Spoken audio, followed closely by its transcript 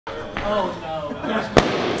Oh no.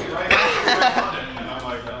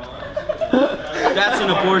 That's an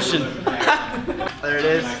abortion. There it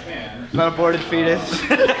is. An aborted fetus. This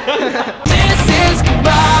is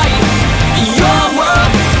goodbye. Your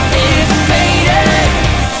world is faded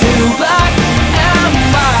to black and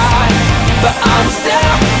white. But I'm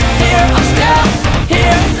still here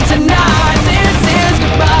tonight. This is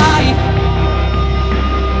goodbye.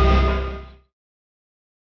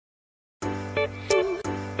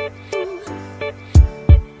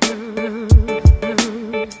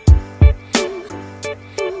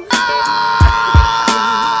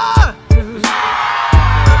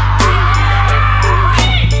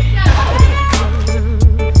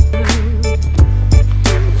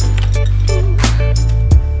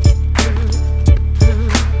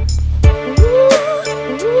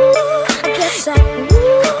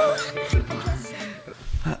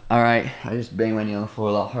 Alright, I just banged my knee on the floor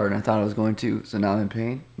a lot harder than I thought I was going to, so now I'm in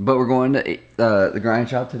pain. But we're going to the grind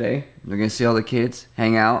shop today. We're going to see all the kids,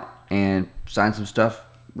 hang out, and sign some stuff.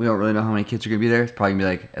 We don't really know how many kids are going to be there. It's probably going to be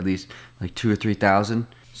like at least like 2,000 or 3,000.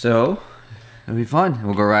 So, it'll be fun. And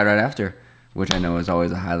we'll go right after, which I know is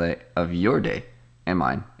always a highlight of your day, and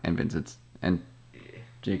mine, and Vincent's, and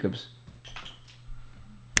Jacob's.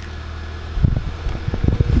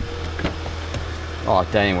 Oh,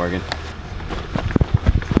 that ain't working.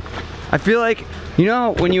 I feel like, you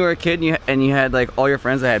know when you were a kid and you had like all your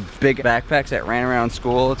friends that had big backpacks that ran around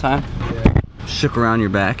school all the time? Yeah. Shook around your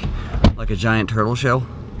back like a giant turtle shell?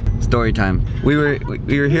 Story time. We were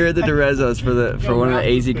here at the DeRezzo's for one of the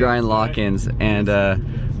AZ grind lock-ins,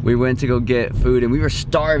 and we went to go get food and we were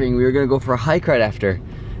starving. We were gonna go for a hike right after.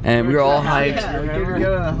 And we were all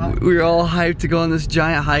hyped. We were all hyped to go on this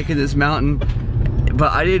giant hike in this mountain.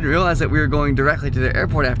 But I didn't realize that we were going directly to the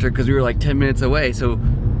airport after, because we were like 10 minutes away. So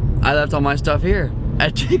I left all my stuff here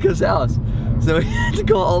at Jacob's house. So we had to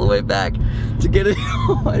go all the way back to get it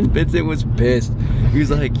home. And Vincent was pissed. He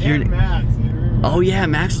was like, "You're Max." Oh yeah,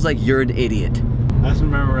 Max was like, "You're an idiot." I just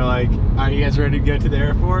remember we're like, "Are you guys ready to go to the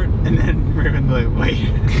airport?" And then Raymond was like,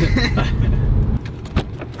 "Wait."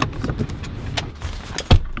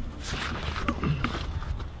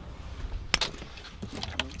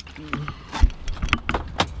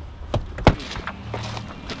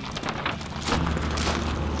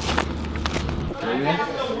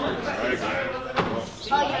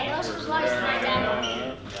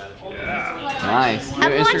 Nice.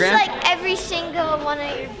 I've watched like every single one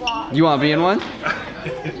of your vlogs. You want to be in one?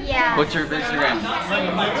 Yeah. What's your Instagram?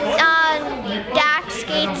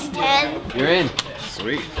 DaxGates10. You're in.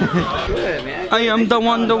 Sweet. Good, man. I am the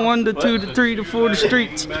 1, the 2, the 3, the 4, the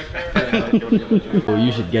streets. Oh,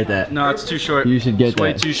 you should get that. No, it's too short. You should get it's that.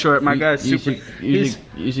 Way too short. My guy's super. You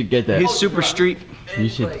should get that. He's super street. You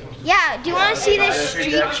should. Yeah, do you want to see this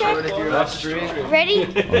street trick? Ready?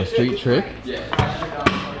 Oh, a street trick?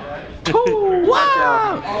 Oh,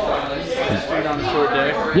 wow!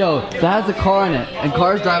 Yo, that has a car in it, and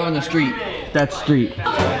cars drive on the street. That's street.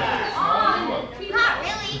 Not really.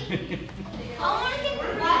 I want to get the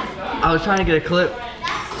best. I was trying to get a clip.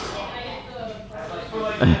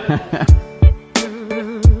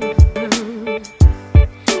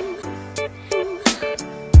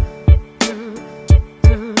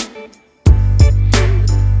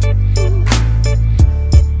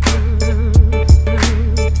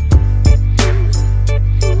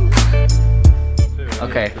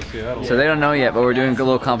 Okay, so they don't know yet, but we're doing a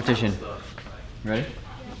little competition. Ready?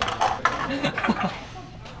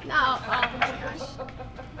 No.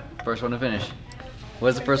 First one to finish.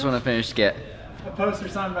 What's the first one to finish get? A poster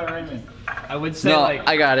signed by Raymond. I would say No, like.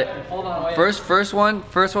 I got it. Hold on, wait. First one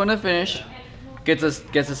to finish gets a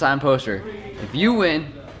signed poster. If you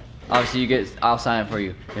win, obviously I'll sign it for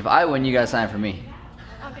you. If I win, you gotta sign it for me.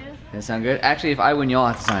 Okay. Does that sound good? Actually, if I win, y'all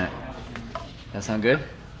have to sign it. That sound good?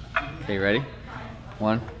 Okay, ready?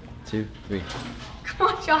 1, 2, 3. Come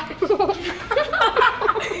on, Josh. Oh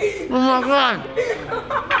my god!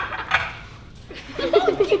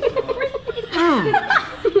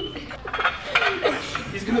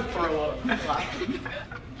 He's gonna throw up.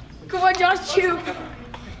 Come on, Josh, chew.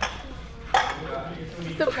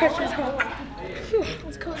 The pressure's on.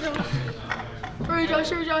 Let's go, Josh. Hurry, Josh,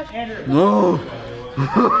 hurry, Josh. No!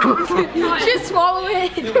 Just swallow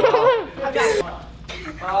it.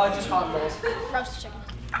 Just hot balls. Roast chicken.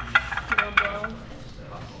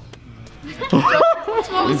 Swallow.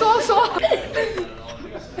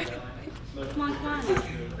 Come on.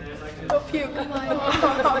 Go puke.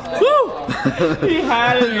 He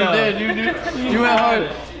had it. You did. You went hard.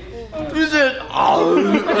 You said, oh.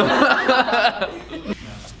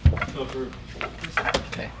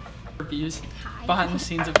 Okay. Reviews behind the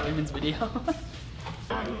scenes of Raymond's video.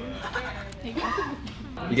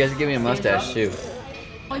 You guys can give me a mustache too.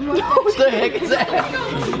 What the heck is that?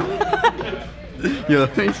 Yo,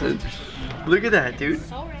 Mason, look at that, dude.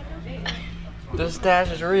 This stash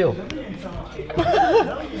is real.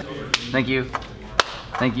 Thank you.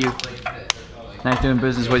 Thank you. Nice doing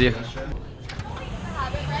business with you.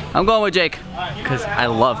 I'm going with Jake because I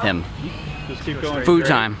love him. Just keep going. Food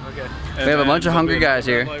time. Okay. We have a bunch of hungry guys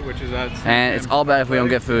here, And and it's all bad if we don't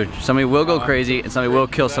get food. Somebody will go crazy, and somebody will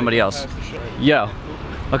kill somebody else. Yo.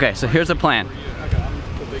 Okay, so here's the plan.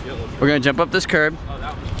 We're gonna jump up this curb,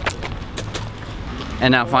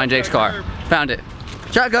 and now find Jake's car. Found it.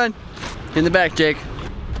 Shotgun. In the back, Jake.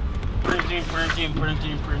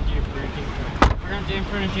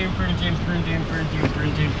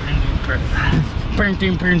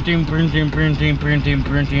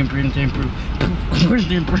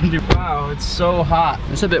 Wow, it's so hot.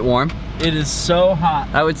 It's a bit warm. It is so hot.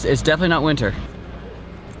 It's definitely not winter.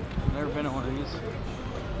 Never been on one of these.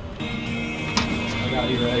 I got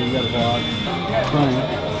you ready. You got a vlog.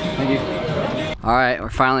 Thank you. All right, we're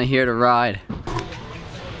finally here to ride.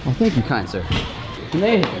 Well, thank you, kind sir. You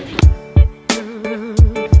made it.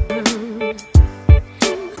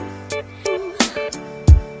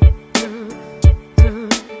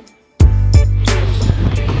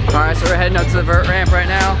 All right, so we're heading up to the vert ramp right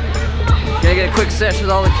now. Gonna get a quick session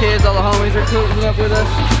with all the kids, all the homies are cruising up with us.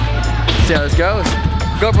 See how this goes.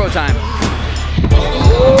 GoPro time.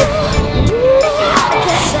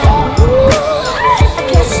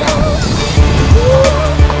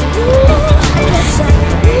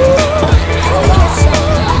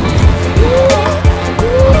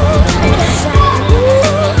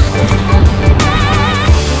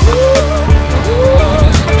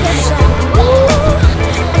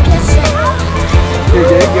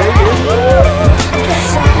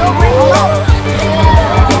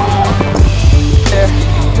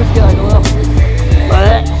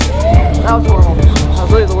 That was horrible. That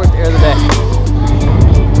was really the worst air of the day.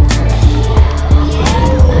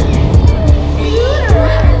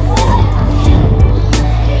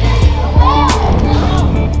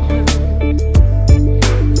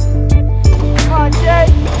 Come on,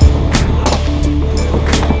 Jake.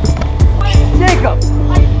 Jacob.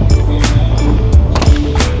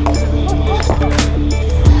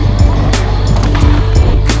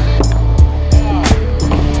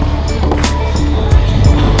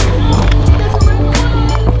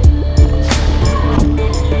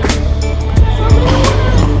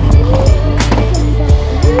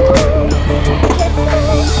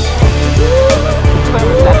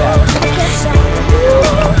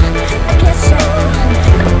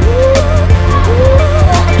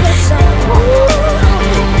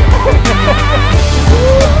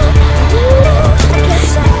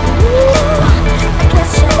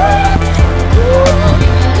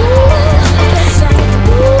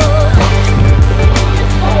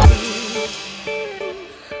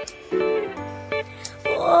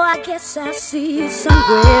 I see you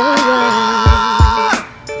somewhere around.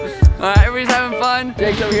 Alright, everybody's having fun.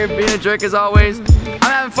 Jake's over here being a jerk as always. I'm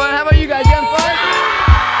having fun. How about you guys? You having fun?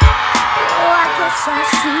 Oh, I guess I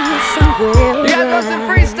see you somewhere You guys want some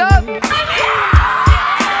free stuff?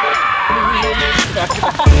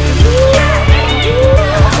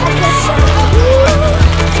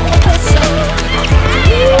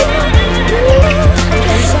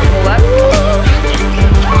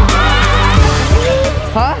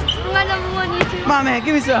 Huh? I'm my #1 YouTuber. Come on, man,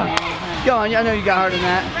 give me some. Go on, I know you got harder than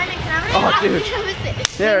that. Brandon, can I have a Oh, shout-out? dude.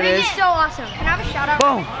 There it is. It's so awesome. Can I have a shout out?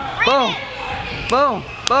 Boom, boom, boom,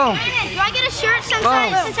 boom, Brandon, do I get a shirt since Boom,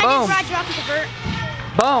 I did boom. Broad Drop with the vert?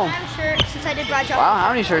 boom. I have a shirt since I did Broad Drop. Wow, how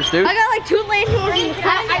many shirts, dude? I got like 2 lanyards.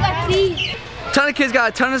 I got these. Ton of kids got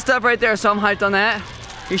a ton of stuff right there, so I'm hyped on that.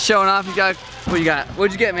 He's showing off. He's got, what you got?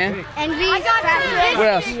 What'd you get, man? Envy. I got What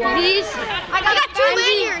else? these. I got 2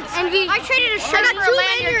 lanyards. Envy. I traded a shirt for a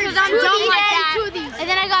lanyard because I'm dumb like that. And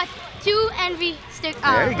then I got 2 Envy stickers.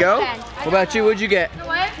 There you go. pens. What about you? What'd you get?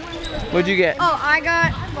 What? What'd you get? Oh, I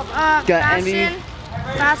got Got Envy?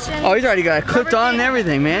 Fashion. Oh, he's already got it clipped on and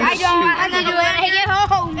everything, man. I don't. And then when I get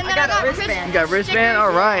home, and then I got wristband. You got wristband?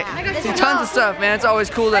 All right. See, tons of stuff, man. It's always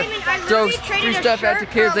cool to throw free stuff out to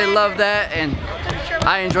kids. They love that, and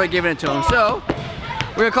I enjoy giving it to them. So,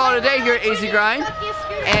 we're gonna call it a day here at AC Grind,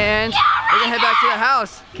 and we're gonna head back to the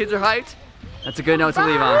house. Kids are hyped. That's a good note to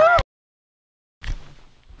leave on.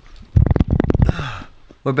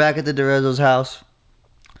 We're back at the DeRezzo's house.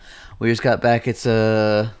 We just got back. It's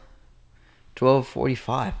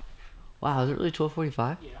 12:45. Wow, is it really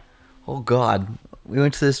 12:45? Yeah. Oh God, we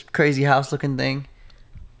went to this crazy house-looking thing.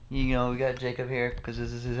 You know, we got Jacob here because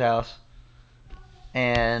this is his house,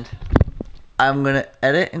 and I'm gonna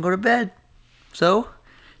edit and go to bed. So,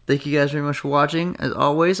 thank you guys very much for watching. As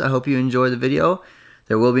always, I hope you enjoyed the video.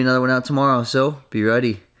 There will be another one out tomorrow, so be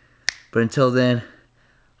ready. But until then,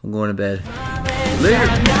 I'm going to bed.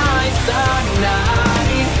 Later.